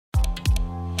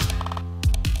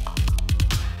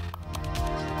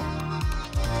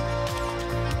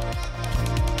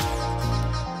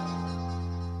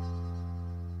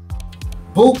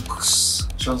Books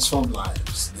transform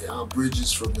lives. They are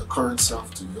bridges from your current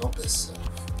self to your best self.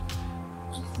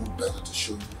 And who better to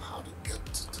show you how to get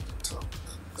to the top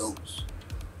than those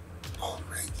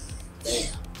already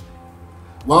there?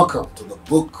 Welcome to the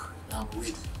book I'm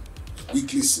reading. A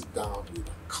weekly sit down with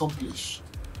accomplished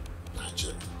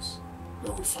Nigerians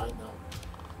where we find out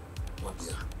what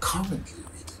they are currently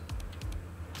reading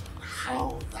and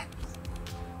how that book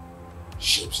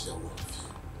shapes their worldview.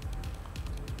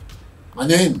 My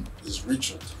name is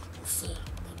Richard Ofer, and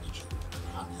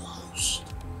I'm your host.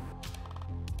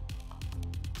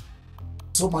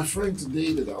 So my friend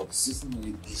today that I'll be sitting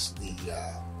with is the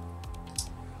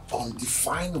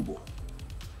undefinable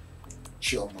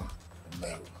Chioma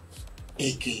Omeruah,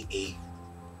 aka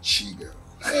Chigul.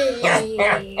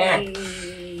 Hey.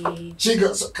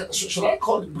 Chigul, so should I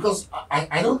call you, because I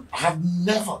have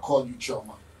never called you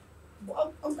Chioma.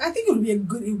 Well, I think it would be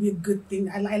a good thing.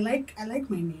 I like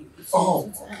my name.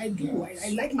 I do. Yes. I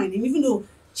like my name, even though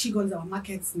Chigul is our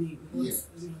market's name. Yes.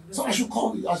 So I should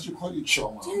call you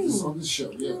Chioma on this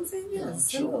show. You know what I'm saying?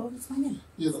 Yes. Hello, it's my name.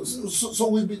 You know, so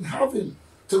we've been having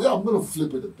today. I'm going to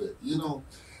flip it a bit. You know,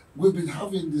 we've been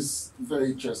having this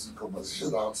very interesting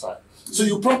conversation outside. So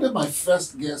you're probably my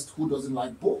first guest who doesn't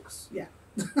like books. Yeah.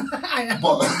 I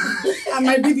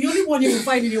might be the only one you will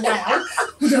find in a while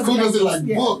who doesn't like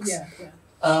books. Yeah.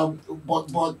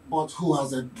 But who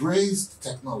has embraced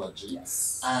technology.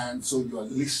 Yes. And so you are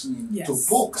listening to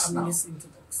books now. Listening to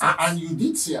books. And you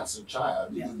did say as a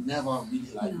child you never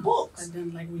really liked books. I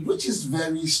don't like reading. Which is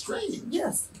very strange.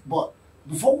 Yes. But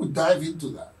before we dive into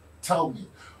that, tell me,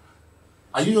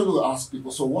 I usually ask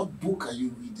people, so what book are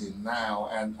you reading now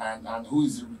and who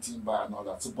is it written by and all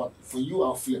that? So, but for you,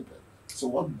 I'll flip it. So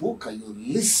what book are you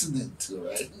listening to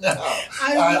right now?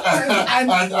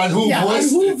 And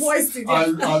who voiced it?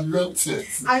 And wrote it?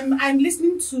 I'm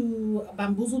listening to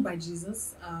Bamboozled by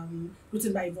Jesus,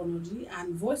 written by Yvonne Oji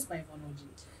and voiced by Yvonne Oji.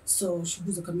 So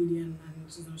who's a comedian, and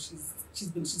you know she's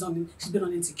been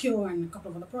on Insecure and a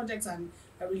couple of other projects, and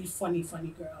a really funny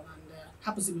girl, and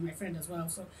happens to be my friend as well.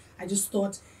 So I just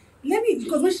thought,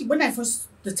 because when I first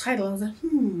the title, I was like,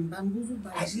 Bamboozled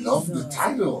by Jesus. I love the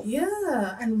title.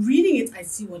 Yeah, and reading it, I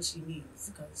see what she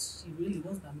means, because she really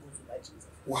was bamboozled by Jesus.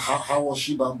 Well, how was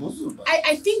she bamboozled by?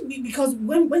 I think because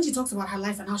when she talks about her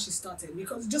life and how she started,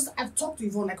 because just I've talked to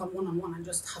Yvonne like on one-on-one and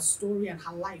just her story and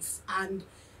her life, and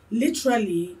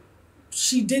literally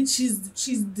she's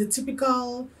the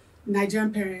typical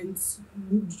Nigerian parents.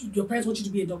 Your parents want you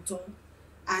to be a doctor,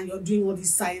 and you're doing all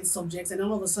these science subjects, and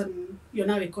all of a sudden you're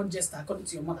now a court jester, according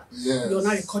to your mother. Yes. You're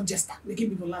now a court jester, making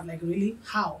people laugh. Like, really?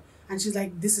 How? And she's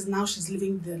like, she's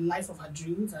living the life of her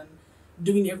dreams and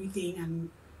doing everything. And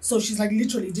so she's like,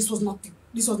 literally, this was not,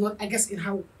 I guess in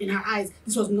her eyes,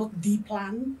 this was not the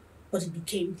plan, but it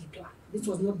became the plan. This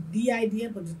was not the idea,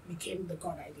 but it became the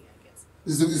God idea, I guess.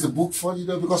 Is the book funny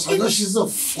though? Because I know she's a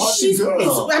funny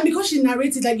girl. And because she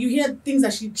narrates it, like you hear things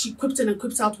that she quips in and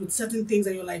quips out with certain things,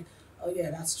 and you're like, oh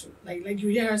yeah, that's true. Like you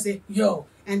hear her say, yo,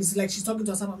 and it's like she's talking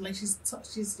to herself. I'm like, she's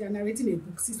narrating a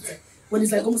book, sister. When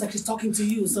it's like almost like she's talking to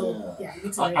you. So yeah, it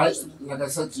makes it very like I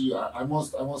said to you, I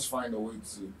must find a way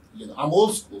to, you know, I'm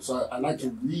old school, so I like to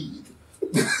read.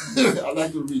 I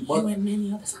like to read. You and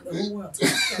many others in the whole world.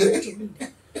 I like to read.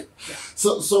 Yeah.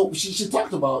 So she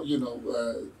talked about, you know,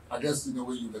 I guess in the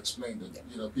way you've explained it,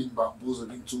 you know, being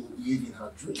bamboozled into living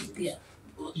her dream. Yeah.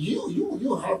 Do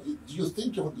you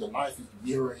think your life is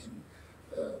mirroring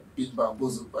being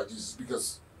bamboozled by Jesus,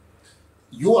 because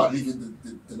you are living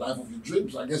the life of your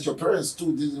dreams? I guess your parents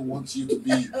too didn't want you to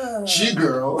be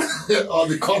she-girl or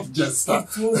the court jester.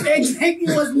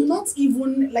 It was not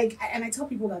even like, and I tell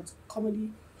people that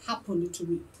comedy happened to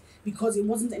me because it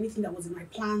wasn't anything that was in my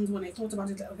plans. When I thought about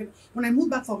it, like, okay, when I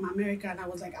moved back from America, and I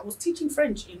was teaching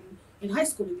French in high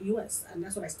school in the US, and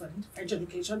that's what I studied, French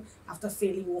education, after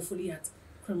failing woefully at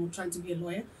trying to be a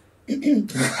lawyer. And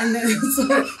then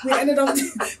so we ended up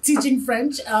teaching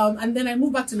French, and then I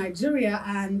moved back to Nigeria,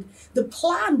 and the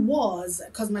plan was,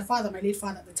 because my late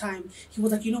father at the time, he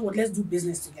was like, you know what, let's do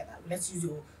business together, let's use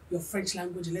your French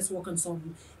language and let's work on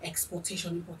some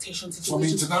exportation, importation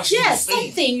situation. Some international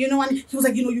something, you know. And he was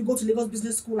like, you know, you go to Lagos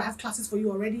Business School, I have classes for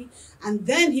you already. And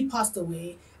then he passed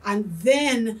away, and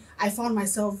then I found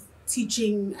myself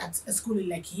teaching at a school in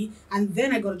Lekki, and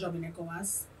then I got a job in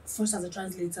ECOWAS. First as a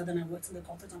translator, then I worked in the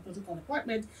corporate and protocol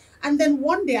department. And then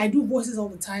one day I do voices all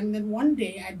the time. And then one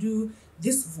day I do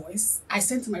this voice. I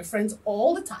send to my friends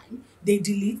all the time. They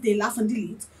delete, they laugh and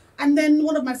delete. And then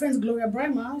one of my friends, Gloria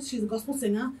Brimer, she's a gospel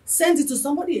singer, sends it to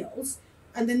somebody else.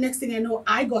 And the next thing I know,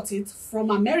 I got it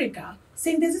from America,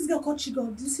 saying there's this girl called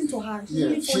Chigul. Listen to her. She's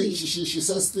really funny. She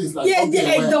says things like,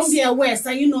 don't be a West,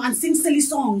 and and sing silly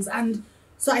songs. And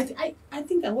so I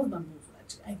think I was bamboozled,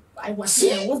 actually. I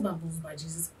was bamboozled by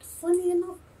Jesus. Funny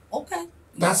enough. Okay.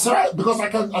 That's right, because I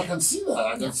can see that.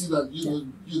 I can see that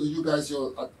you guys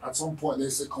at some point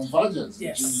there's a convergence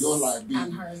between your life being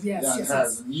and hers,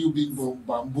 hers, and you being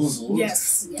bamboozled.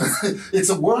 Yes. It's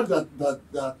a word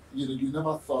that you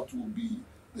never thought would be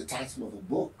the title of a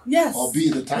book. Yes. Or be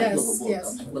the title of a book.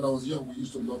 Yes. I mean, when I was young, we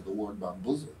used to love the word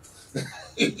bamboozle.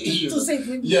 To say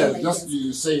it just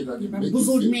you say that you it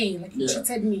bamboozled me, like you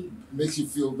cheated me. Makes you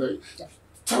feel very. Yeah.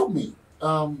 Tell me.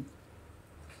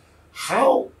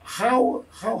 How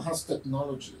has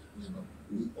technology,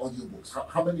 with audiobooks?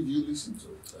 How many do you listen to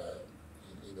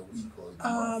in a week or in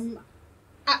a month?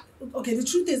 Okay, the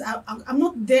truth is, I'm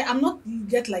not there. I'm not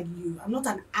yet like you. I'm not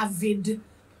an avid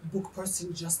book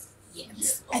person just yet. Yeah.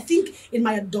 I think in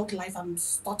my adult life, I'm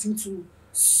starting to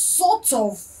sort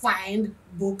of find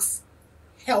books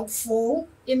helpful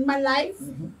in my life.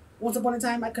 Mm-hmm. Once upon a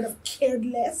time, I could have cared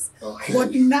less. Okay.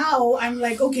 But now I'm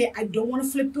like, okay, I don't want to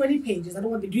flip 20 pages. I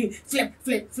don't want to be doing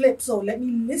flip. So let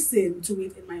me listen to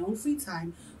it in my own free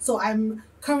time. So I'm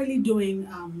currently doing,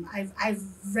 I've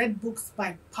read books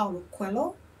by Paulo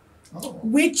Coelho,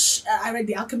 which I read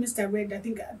The Alchemist. I read, I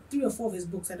think, 3 or 4 of his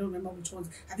books. I don't remember which ones.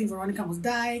 I think Veronica Must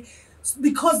Die,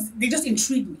 because they just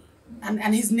intrigued me.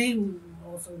 And his name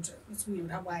also, it's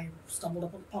weird how I stumbled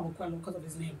upon Paulo Coelho because of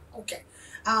his name. Okay.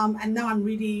 And now I'm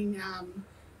reading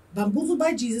Bamboozled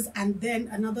by Jesus, and then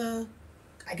another,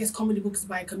 I guess, comedy books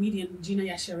by comedian Gina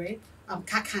Yashere,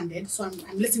 Cack-Handed. So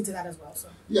I'm listening to that as well. So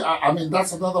yeah, I mean,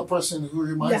 that's another person who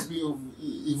reminds me of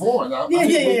Yvonne.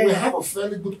 We have a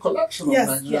fairly good collection of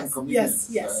Nigerian comedians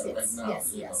right now.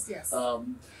 Yes.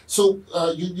 So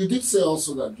you did say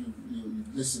also that you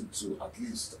listened to at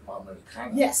least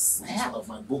Americana. Yes, I have. One of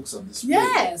my books on display.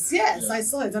 Yes, I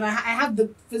saw it, and I have the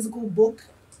physical book.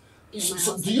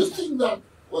 So do you think that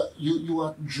you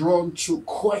are drawn to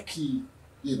quirky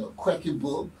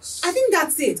books? I think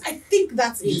that's it. I think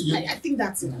that's it.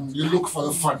 You look for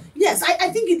the fun. Yes, I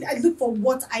think I look for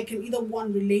what I can either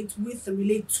relate with or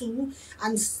relate to,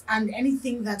 and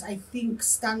anything that I think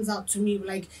stands out to me,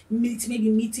 like maybe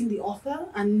meeting the author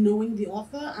and knowing the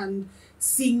author and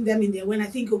seeing them in there. When I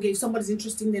think, okay, if somebody's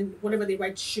interesting, then whatever they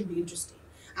write should be interesting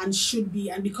and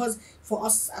because for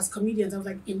us as comedians, I was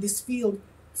like, in this field,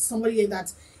 somebody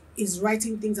that is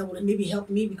writing things that would maybe help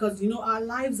me, because our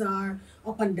lives are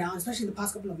up and down, especially the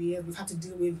past couple of years. We've had to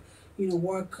deal with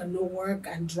work and no work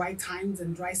and dry times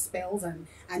and dry spells and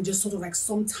just sort of like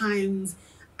sometimes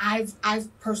I've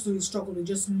personally struggled with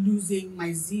just losing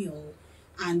my zeal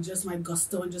and just my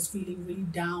gusto and just feeling really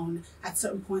down at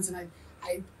certain points, and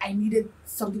I needed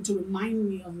something to remind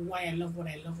me of why I love what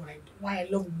I love, why I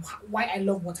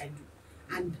love what I do,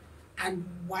 and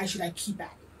why should I keep at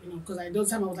it. Because those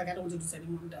times I was like, I don't want to do this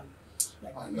anymore. I'm done.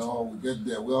 I know, we get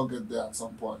there. We all get there at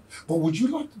some point. But would you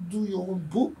like to do your own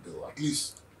book, though? At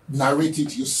least narrate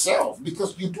it yourself,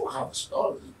 because you do have a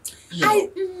story.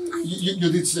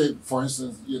 You did say, for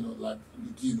instance, like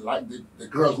you didn't like the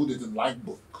girl who didn't like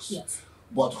books, yes,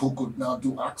 but who could now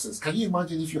do access. Can you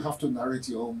imagine if you have to narrate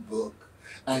your own book?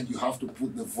 And you have to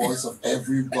put the voice of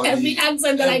everybody, every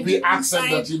accent that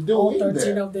you do all in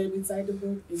 13 there. of them inside the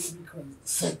book. It would be crazy.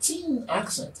 13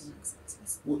 accents.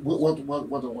 Yes. What?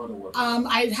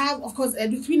 I have, of course, 3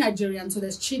 Nigerians. So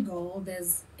there's Chigul.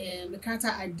 There's the character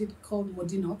I did called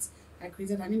Modinot. I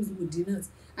created. Her name is Modinot.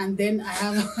 And then I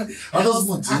have. How does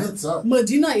Modinot sound?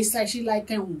 Modinot is like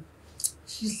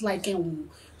she's like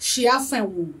she have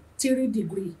 3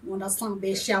 degree. You understand?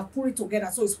 They she have put it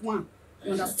together, so it's 1.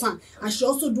 You understand? And she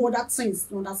also do other things,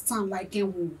 you understand, like to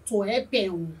help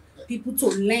people to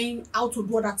learn how to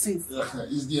do other things.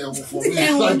 It's the for me,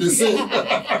 like the same.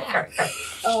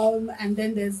 And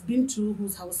then there's Bintu,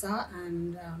 who's Hausa,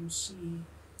 and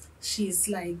she's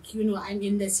like, I'm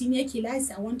in the senior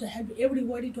class. I want to help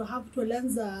everybody to have to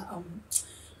learn the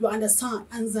you understand,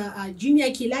 and the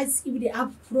junior class, if they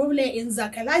have problem in the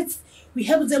class, we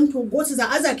help them to go to the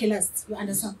other class. You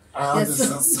understand? I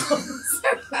understand.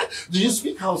 Do you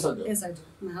speak Hausa though? Yes, I do.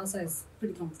 My Hausa is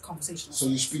pretty conversational. So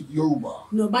you speak Yoruba?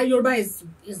 No, my Yoruba is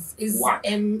yes.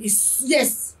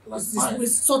 Like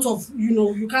it's sort of,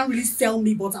 you can't really sell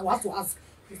me, but I will have to ask.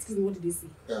 Excuse me, what did they say?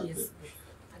 Okay. Yes.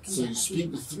 So you speak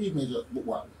the 3 major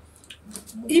what?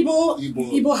 Igbo,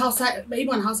 Hausa,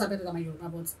 Igbo and Hausa are better than my Yoruba,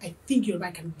 but I think Yoruba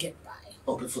I can get by.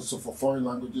 Okay, so for foreign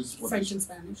languages, French and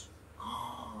Spanish.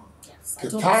 Yes. ¿Qué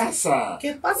pasa?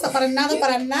 ¿Qué pasa? Para nada.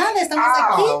 Estamos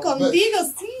aquí contigo,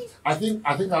 sí. I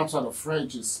think outside of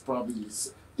French is probably,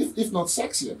 if not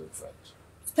sexier than French.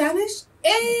 Spanish?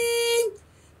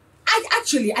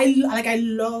 I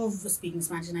love speaking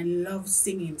Spanish and I love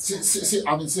singing. See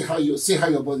how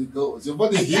your body goes. Your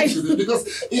body hits you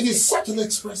because it is such an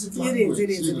expressive language. It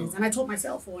is. And I taught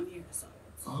myself for 1 year, so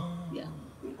yeah.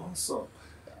 Awesome.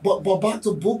 But back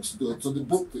to books though, to the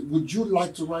book. Would you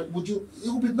like to write? It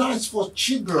would be nice for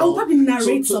Chigul. I would probably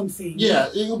narrate something. Yeah,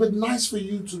 it would be nice for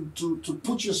you to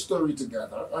put your story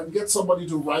together and get somebody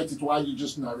to write it while you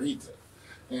just narrate it.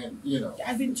 And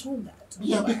I've been told that.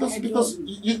 Yeah, because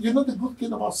you know the good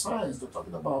thing about science. They're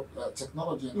talking about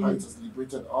technology and how it has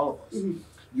liberated all of us.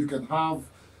 You can have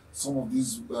some of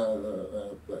these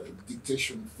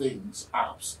dictation things,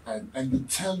 apps, and you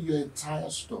tell your entire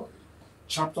story,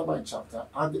 chapter by chapter,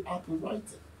 and the app will write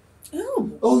it.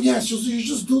 Oh yes, you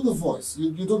just do the voice.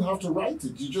 You don't have to write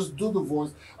it. You just do the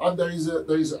voice. And there is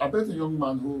I bet a young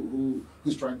man who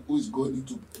is going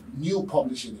into new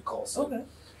publishing, he calls it. Okay.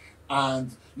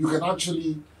 And you can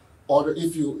actually order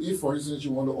if for instance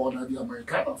you want to order the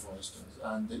Americana, for instance,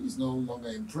 and it is no longer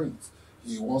in print.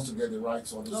 He wants to get the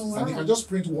rights on this, and he can just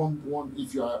print one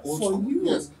if you are old school.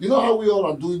 Yes, you know how we all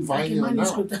are doing vinyl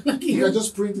now. He can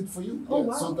just print it for you.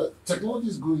 So the technology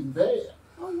is going there,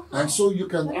 and so you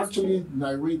can actually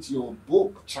narrate your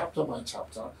book chapter by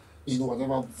chapter in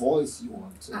whatever voice you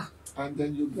want to, and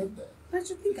then you get there. I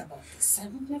should think about this. I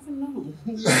would never know.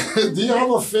 Do you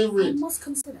have a favorite? I must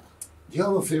consider. Do you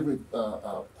have a favorite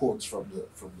quotes from the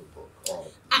book?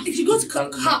 If you go to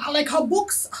her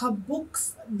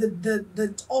books,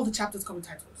 all the chapters come with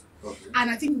titles. Okay. And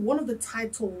I think one of the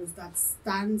titles that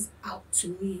stands out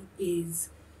to me is,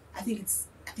 I think it's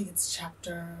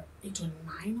chapter 8 or 9.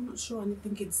 I'm not sure. And I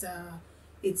think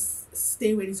it's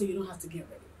Stay Ready So You Don't Have to Get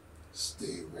Ready.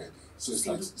 Stay ready. So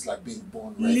it's like being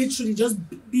born ready. Literally, just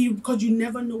be, because you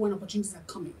never know when opportunities are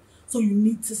coming. So you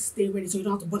need to stay ready. So you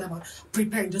don't have to bother about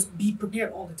preparing. Just be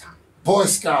prepared all the time. Boy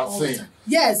Scout thing.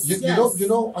 Yes. You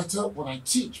know. I tell when I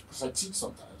teach, because I teach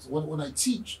sometimes. When I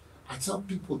teach, I tell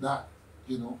people that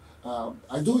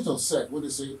I do it on set when they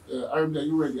say, "Aram, are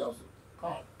you ready?" I was like,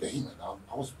 "God damn it, I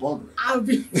was born ready." I'll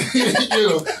be.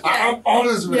 I'm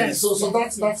always ready. Yes, so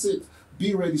that's it.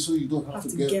 Be ready so you don't have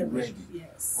to get ready.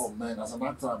 Yes. Oh man, as an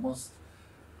actor,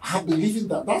 I believe in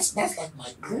that. That's like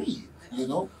my creed,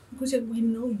 Because we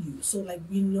know you, so like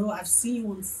we know. I've seen you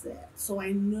on set, so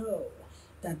I know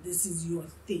that this is your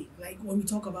thing. Like when we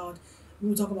talk about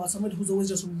somebody who's always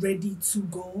just ready to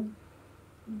go.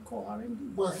 We call R&D.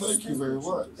 Well, thank you very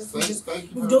much.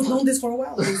 Thank you. We've just known this for a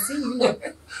while. We've seen you.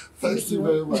 Thank you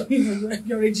very much.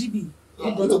 You're a GB.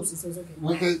 So it's okay.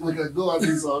 We can go at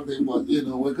this all day, but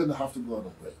we're gonna have to go on a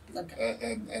break. Okay.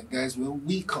 And guys, when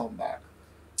we come back,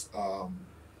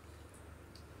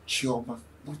 Chioma,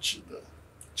 not Chigul.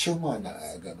 Chioma and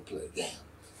I are gonna play a game.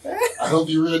 I hope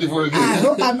you're ready for it. I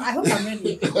hope I'm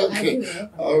ready. Okay.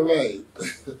 All right.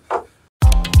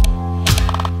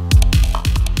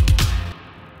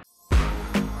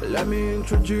 Let me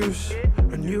introduce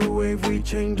a new wave, we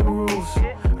change the rules.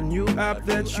 A new app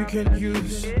that you can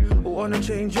use. Wanna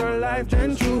change your life,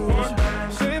 then choose.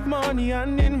 Save money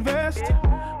and invest.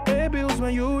 Pay bills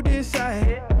when you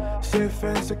decide. Safe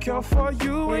and secure for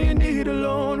you when you need a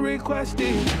loan. Request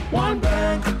it. One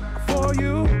bank for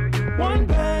you, one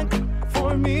bank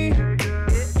for me.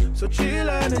 So chill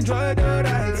and enjoy the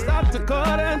ride. Stop the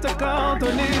current account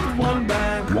on it. One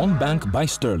bank. One Bank by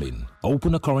Sterling.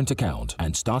 Open a current account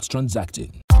and start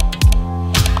transacting.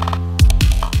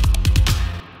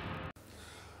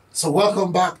 So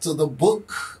welcome back to the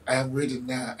book. I am reading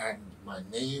now, and my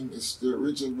name is still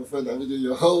Richard Buffett. I'm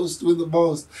your host with the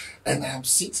most, and I'm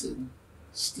sitting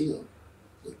still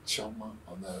with Chioma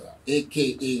Omeruah,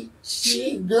 aka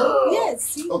Chigul.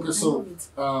 Yes. Okay, so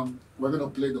we're gonna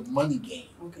play the money game.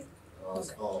 Okay.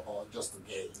 Or just a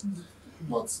game.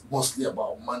 But mostly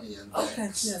about money and banks. Okay,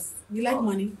 yes. We like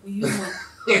money. We use money.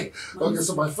 Okay,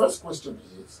 so my first question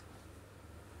is,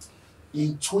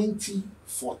 in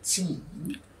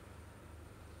 2014,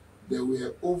 there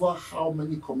were over how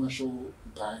many commercial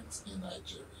banks in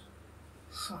Nigeria?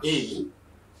 A,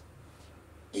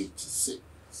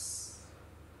 86.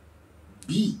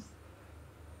 B,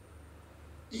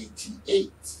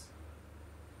 88.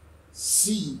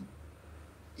 C,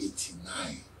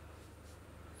 89.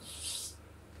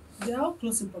 They're all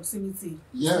close in proximity.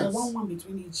 Yes. There's one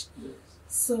between each. Yes.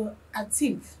 So I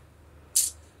think,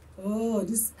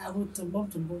 this I wrote tumbo.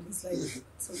 It's like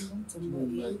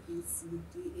tumbo. A, B, C,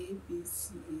 D, A, B,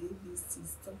 C, A, B, C.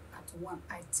 Stop at 1.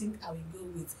 I think I will go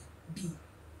with B.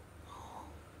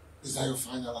 Is that your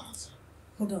final answer?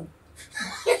 Hold on.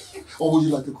 Or would you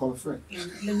like to call a friend?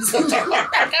 Let me see.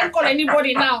 I can't call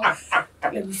anybody now.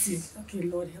 Let me see. Okay,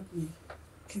 Lord, help me.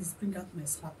 Please bring out my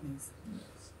smartness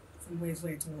Yes. from where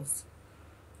it was.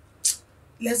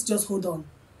 Let's just hold on.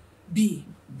 B.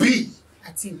 B.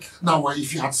 I think. Now,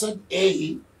 if you had said A,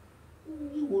 you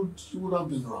would have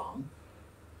been wrong.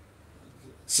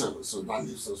 So that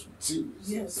leaves us with two.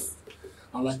 Yes.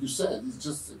 And like you said, it's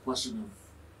just a question of,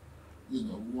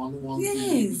 one Yes.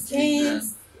 thing between them.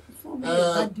 It's not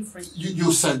really that different.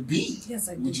 You said B. Yes,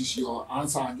 I did. Which is your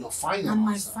answer and your final And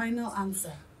my answer. final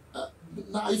answer.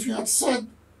 Now, if you had said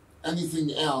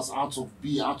anything else out of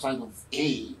B, outside of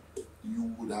A,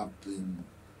 you would have been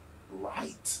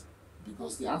right.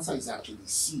 Because the answer is actually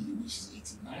C, which is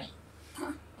 89.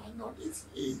 And not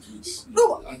 88, which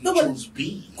you chose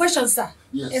B. Question, sir.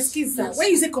 Yes. Excuse, sir. Yes. When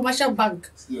you say commercial bank,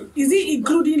 Yeah. is it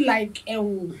including like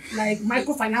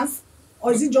microfinance,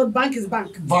 or is it just bank is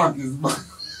bank? Bank is bank.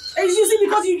 And you see,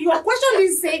 because your question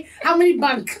didn't say how many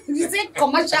bank. You say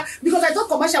commercial, because I thought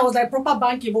commercial was like proper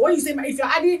banking. But when you say, if you're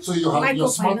adding So your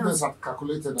smartness microfinance, had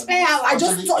calculated that. I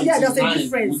just thought, there's a 89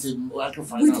 difference with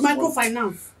microfinance. with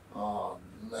microfinance. Oh,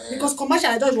 man. Because commercial,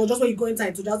 I thought it was just when you go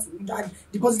inside to just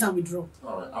deposit and withdraw.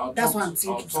 All right, That's what I'm I'll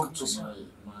thinking. talk to my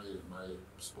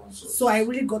sponsor. So I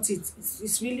really got it.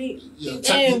 It's really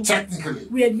Technically.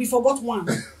 we forgot one.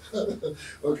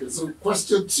 Okay, so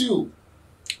question 2.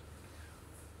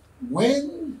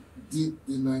 When did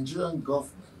the Nigerian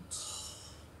government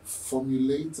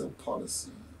formulate a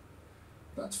policy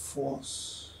that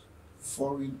forced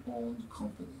foreign-owned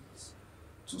companies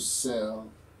to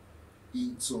sell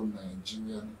into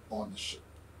Nigerian ownership?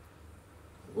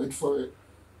 Wait for it.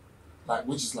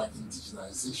 Which is like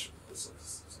indigenization.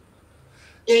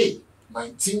 A,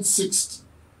 1960.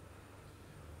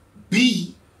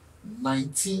 B,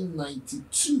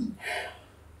 1992.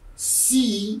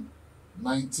 C,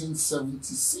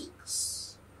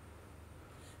 1976.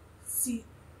 See,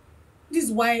 this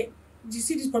is why. Do you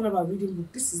see this problem about reading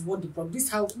book? This is what the problem. This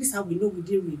how we know we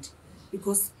didn't read,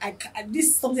 because this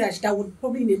is something that would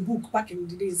probably in a book back in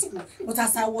the days. But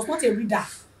as I was not a reader,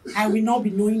 I will not be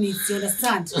knowing it. You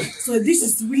understand? So this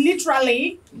is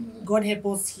literally God help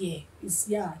us here. It's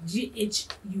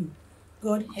GHU.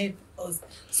 God help us.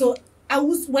 So I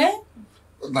was where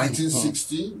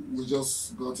 1960, we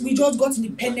just got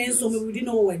independence, so we didn't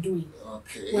know what we're doing.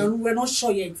 Okay. We're not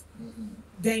sure yet.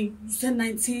 Then you said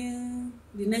 19.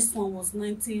 The next one was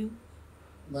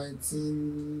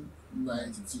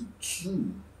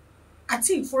 1992. I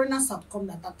think foreigners had come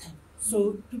at that time,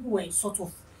 so people were sort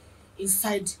of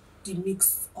inside the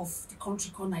mix of the country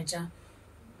called Niger.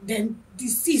 Then the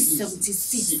C is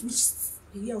 76, which is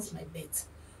the year of my birth.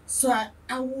 So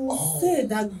I will say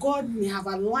that God may have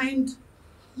aligned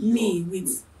me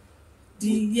with the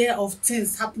year of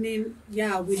things happening,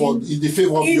 in the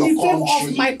favor of your country.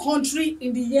 of my country,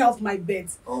 in the year of my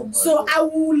birth. Oh my so God. I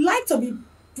would like to be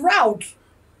proud.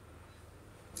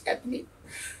 Help me.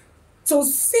 To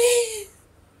say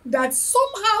that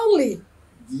somehow,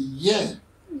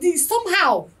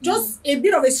 just a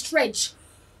bit of a stretch.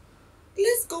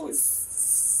 Let's go with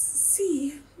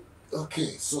C.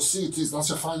 Okay, so C it is. That's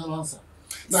your final answer.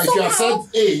 Now, if you have said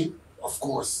A, of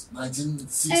course,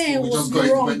 1960, we just got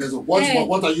independence.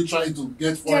 What are you trying to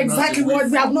get for? Yeah, exactly what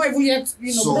we have not even yet,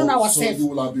 done ourselves. So you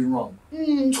will have been wrong.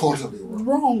 Totally wrong.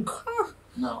 Wrong.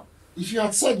 Now, if you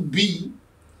had said B,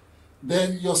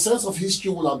 then your sense of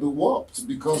history will have been warped,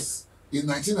 because in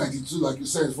 1992, like you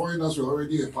said, foreigners were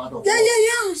already a part of us.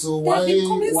 Yeah. So why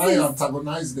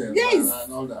antagonize them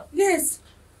and all that? Yes.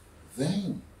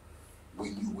 Then,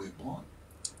 when you were born,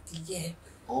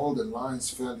 all the lines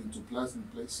fell into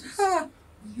pleasant places. The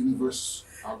universe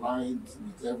aligned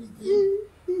with everything.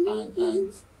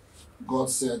 And God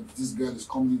said, this girl is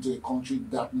coming into a country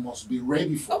that must be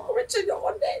ready for her. Oh, Richard,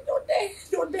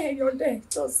 you're there.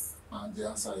 Just... And the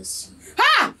answer is C.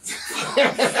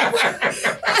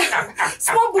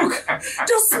 Small book.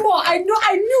 Just small. I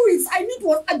knew it. I knew it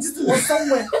was, this was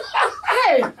somewhere.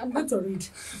 Hey, I'm going to read.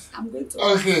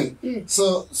 Okay.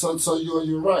 So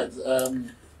you're right.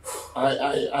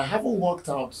 I haven't worked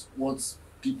out what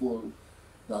people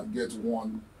that get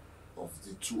one of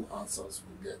the two answers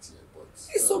will get yet, but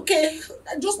it's okay.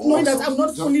 Just knowing that I'm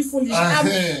not fully foolish.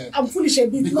 I'm foolish a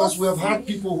bit. Because we have had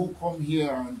people who come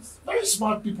here and very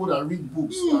smart people that read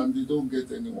books and they don't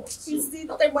get anyone. So, you see,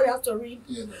 not everybody has to read.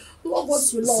 Love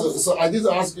what you love. So I need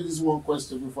to ask you this one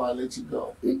question before I let you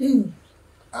go.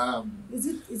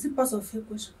 Is it part of your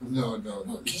question? No.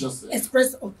 Okay. It's just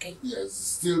express. Okay. Yes, it's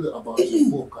still about the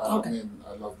book. Okay.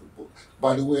 I love the book.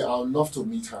 By the way, I would love to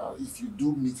meet her. If you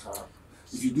do meet her,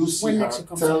 if you do see When her, next she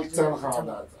comes tell to her Nigeria,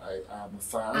 that I am a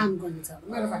fan. I'm going to tell her.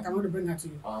 Matter of fact, I'm going to bring her to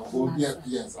you. I'll hold,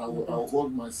 yes, I'll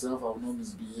hold myself. I will not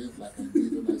misbehave like I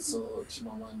did when I saw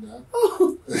Chimamanda.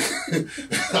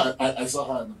 I saw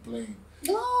her on the plane.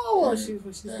 Oh, and,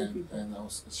 she's good people. And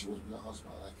she was with her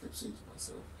husband. I kept saying to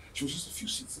myself, she was just a few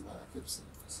seats away. I kept saying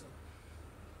to myself,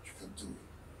 you can do it.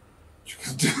 You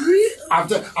can do it.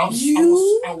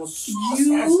 I was so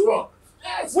starstruck.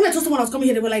 Yes. When I told someone I was coming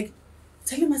here, they were like,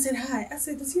 tell him I said hi. I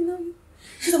said, does he know you?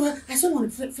 She said, well, I saw him on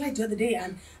the flight the other day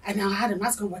and I had a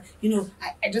mask on, but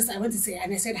I went to say,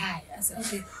 and I said hi. I said,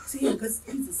 okay, see you, because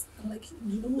I'm like,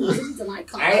 you know, he's an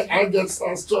icon. I get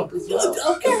starstruck as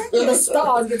well. Okay, the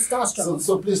stars get starstruck.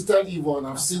 So please tell Yvonne,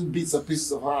 I've seen bits and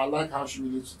pieces of her. I like how she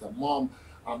relates to her mom.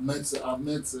 I've met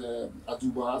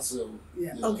Atuba, so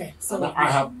yeah. You know, Okay, so and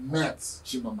I have met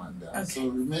Chimamanda. Okay. So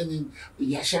remaining,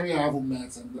 Yashari I haven't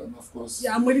met, and then of course,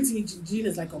 yeah, I'm waiting to meet Gina.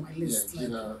 Is like on my list. Yeah, like,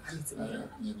 Gina, I need to meet her.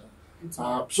 you know.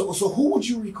 So who would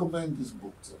you recommend this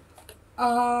book to?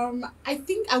 I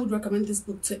think I would recommend this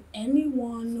book to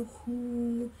anyone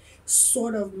who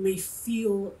sort of may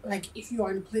feel like if you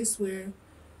are in a place where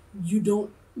you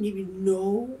don't maybe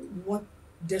know what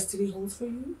destiny holds for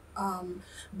you,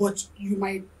 but you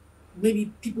might,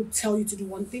 maybe people tell you to do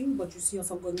one thing, but you see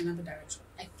yourself going in another direction.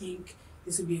 I think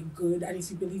this would be a good, and if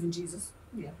you believe in Jesus,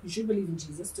 yeah, you should believe in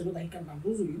Jesus to know that he can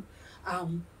bamboozle you.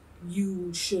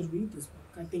 You should read this book.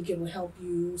 I think it will help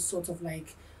you sort of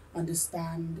like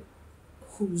understand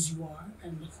whose you are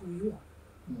and who you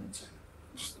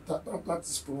are. That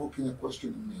is provoking a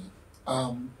question in me.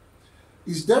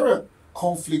 Is there a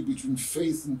conflict between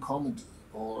faith and comedy,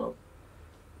 or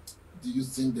do you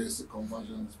think there's a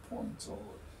convergence point, or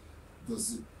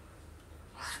does it?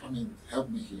 I mean, help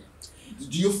me here.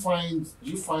 Do you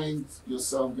find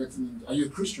yourself getting? Are you a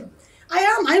Christian? I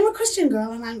am. I'm a Christian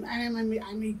girl, and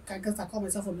I guess I call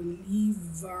myself a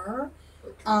believer.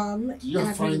 Okay. Do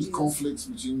you find conflicts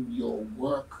between your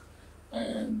work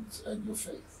and your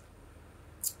faith?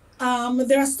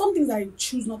 There are some things I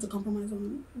choose not to compromise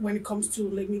on when it comes to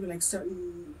like maybe like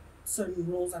certain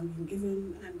roles I'm being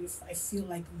given, and if I feel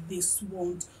like this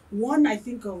won't. One, I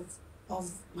think of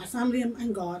my family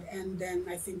and God, and then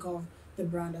I think of the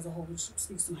brand as a whole, which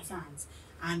speaks to my fans,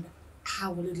 and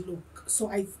how will it look? So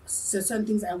there's certain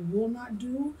things I will not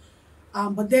do.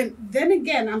 But then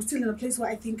again, I'm still in a place where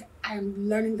I think I'm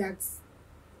learning that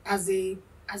as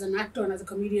an actor and as a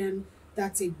comedian,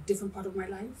 that's a different part of my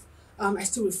life. I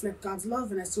still reflect God's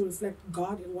love and I still reflect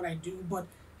God in what I do, but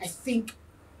I think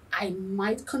I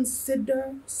might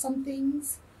consider some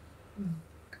things,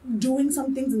 doing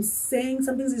some things and saying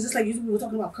some things. It's just like we were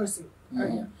talking about cursing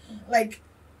earlier. Like,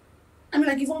 I mean,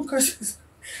 like Yvonne curses.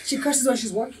 She curses when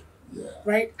she's working. Yeah.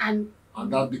 Right? And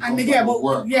that becomes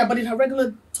work. Yeah, but in her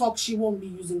regular talk, she won't be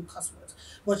using cuss words.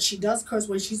 But she does curse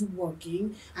when she's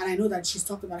working. And I know that she's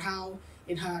talked about how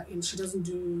she doesn't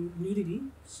do nudity.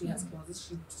 She has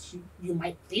closets. You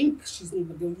might think she's naked,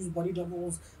 but they'll use body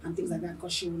doubles and things like that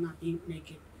because she will not be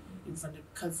naked in front of,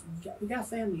 because we got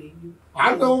family.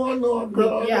 I know,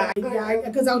 girl. Yeah,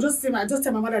 because I'll just tell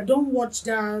my mother, don't watch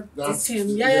this him.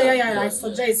 Yeah. I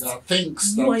suggest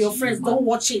you and your friends don't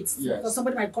watch it. Yes. Because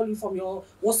somebody might call you from your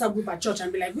WhatsApp group at church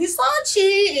and be like, we saw Chi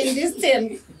in this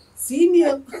thing. See me.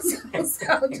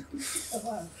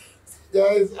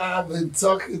 Guys, I've been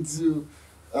talking to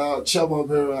Chioma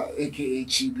Omeruah, aka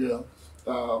Chigul.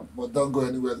 But don't go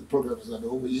anywhere. The program is not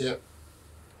over yet.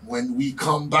 When we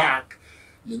come back,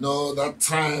 you know that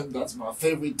time, that's my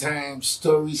favorite time.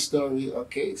 Story.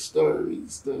 Okay, story.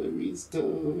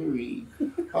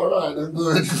 All right, I'm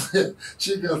good.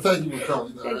 Chigul, thank you for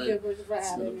coming. Thank you for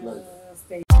having me.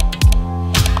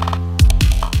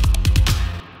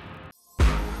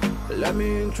 Let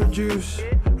me introduce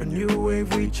a new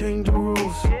wave, we change the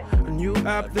rules. A new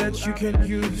app that you can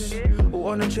use.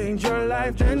 Wanna change your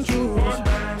life, then choose.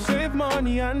 Save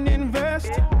money and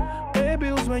invest. Pay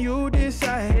bills when you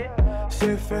decide.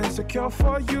 Safe and secure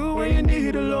for you when you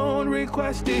need a loan.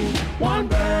 Request it. One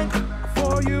bank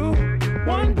for you,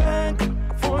 one bank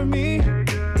for me.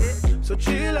 So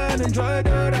chill and enjoy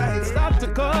the ride. Stop the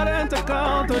call and to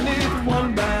count on it.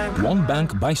 One bank. One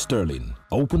Bank by Sterling.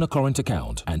 Open a current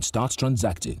account and start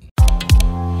transacting.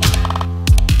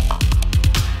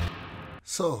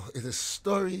 So it is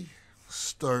story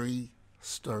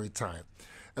time.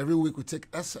 Every week we take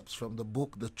excerpts from the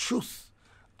book The Truth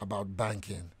About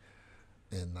Banking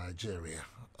in Nigeria,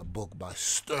 a book by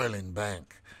Sterling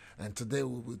Bank. And today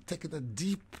we'll be taking a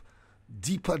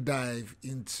deeper dive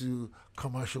into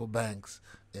commercial banks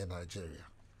in Nigeria.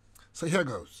 So here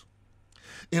goes.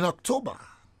 In October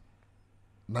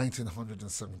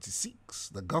 1976,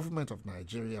 the government of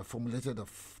Nigeria formulated a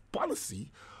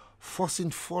policy forcing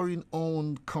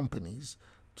foreign-owned companies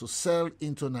to sell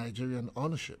into Nigerian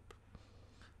ownership.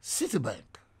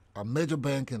 Citibank, a major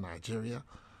bank in Nigeria,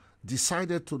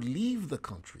 decided to leave the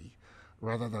country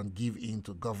rather than give in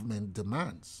to government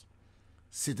demands.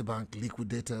 Citibank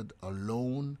liquidated a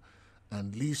loan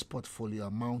and lease portfolio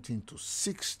amounting to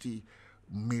 $60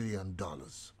 million.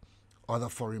 Other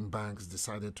foreign banks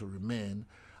decided to remain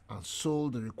and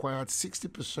sold the required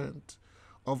 60%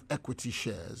 of equity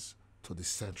shares to the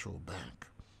central bank.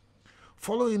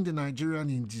 Following the Nigerian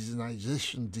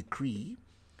indigenization decree,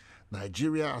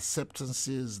 Nigeria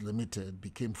Acceptances Limited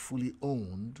became fully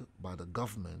owned by the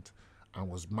government and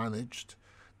was managed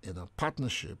in a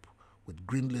partnership with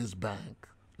Greenlace Bank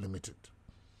Limited,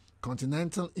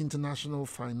 Continental International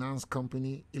Finance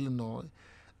Company, Illinois,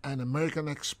 and American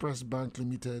Express Bank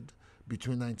Limited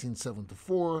between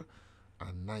 1974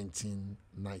 and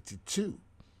 1992.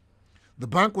 The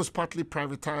bank was partly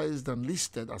privatized and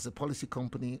listed as a policy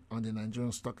company on the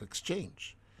Nigerian Stock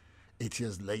Exchange. 8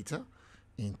 years later,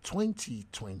 in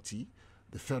 2020,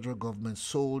 the federal government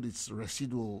sold its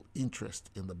residual interest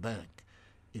in the bank,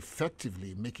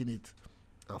 effectively making it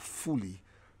a fully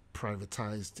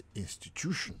privatized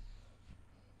institution.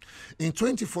 In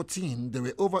 2014, there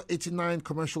were over 89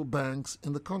 commercial banks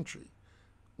in the country,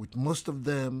 with most of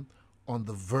them on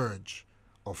the verge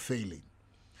of failing.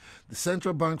 The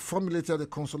central bank formulated a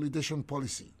consolidation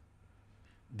policy.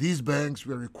 These banks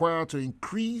were required to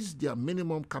increase their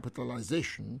minimum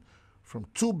capitalization from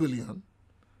 $2 billion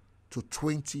to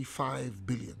 $25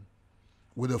 billion,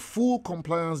 with a full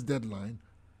compliance deadline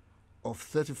of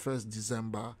 31st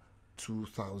December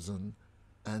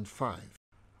 2005.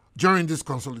 During this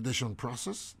consolidation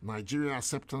process, Nigeria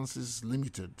Acceptances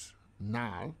Limited,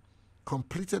 NAL,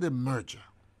 completed a merger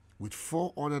with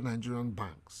 4 other Nigerian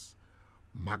banks: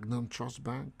 Magnum Trust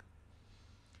Bank,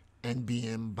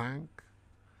 NBM Bank,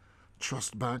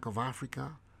 Trust Bank of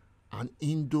Africa, and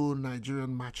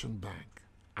Indo-Nigerian Merchant Bank,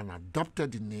 and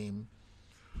adopted the name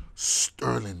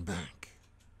Sterling Bank.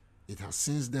 It has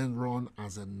since then run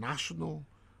as a national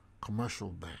commercial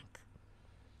bank.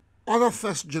 Other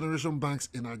first-generation banks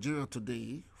in Nigeria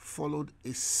today followed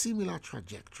a similar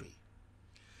trajectory.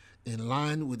 In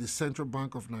line with the Central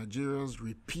Bank of Nigeria's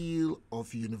repeal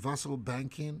of universal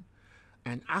banking,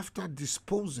 and after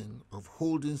disposing of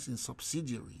holdings in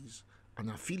subsidiaries and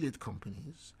affiliate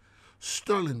companies,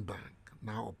 Sterling Bank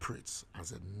now operates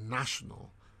as a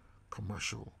national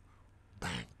commercial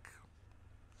bank.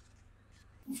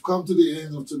 We've come to the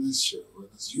end of today's show, and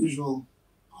as usual,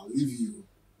 I'll leave you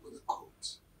with a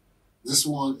quote. This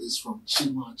one is from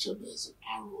Chioma, an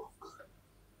Arrow of God.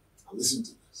 Now listen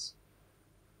to this.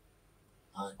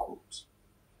 I quote,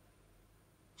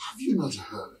 "Have you not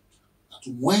heard that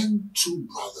when 2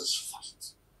 brothers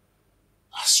fight,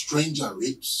 a stranger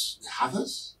reaps the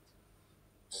harvest?"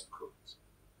 End quote.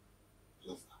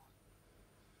 Love that one.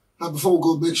 Now, before we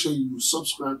go, make sure you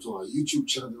subscribe to our YouTube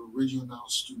channel, Radio Now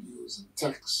Studios, and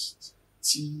text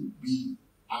TBIR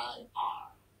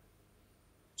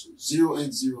to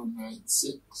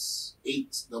 08096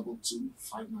 822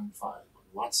 595 on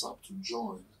WhatsApp to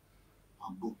join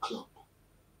our book club.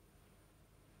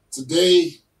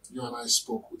 Today, you and I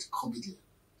spoke with comedian,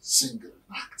 singer, and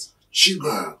actor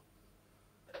Chigul,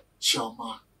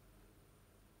 Chioma,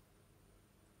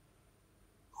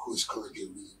 who is currently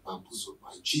reading Bamboozled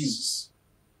by Jesus: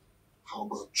 How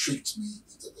God Tricked Me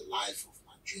into the Life of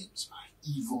My Dreams by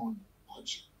Yvonne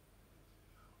Oji.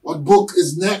 What book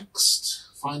is next?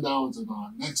 Find out in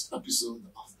our next episode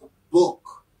of the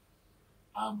book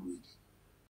I'm reading.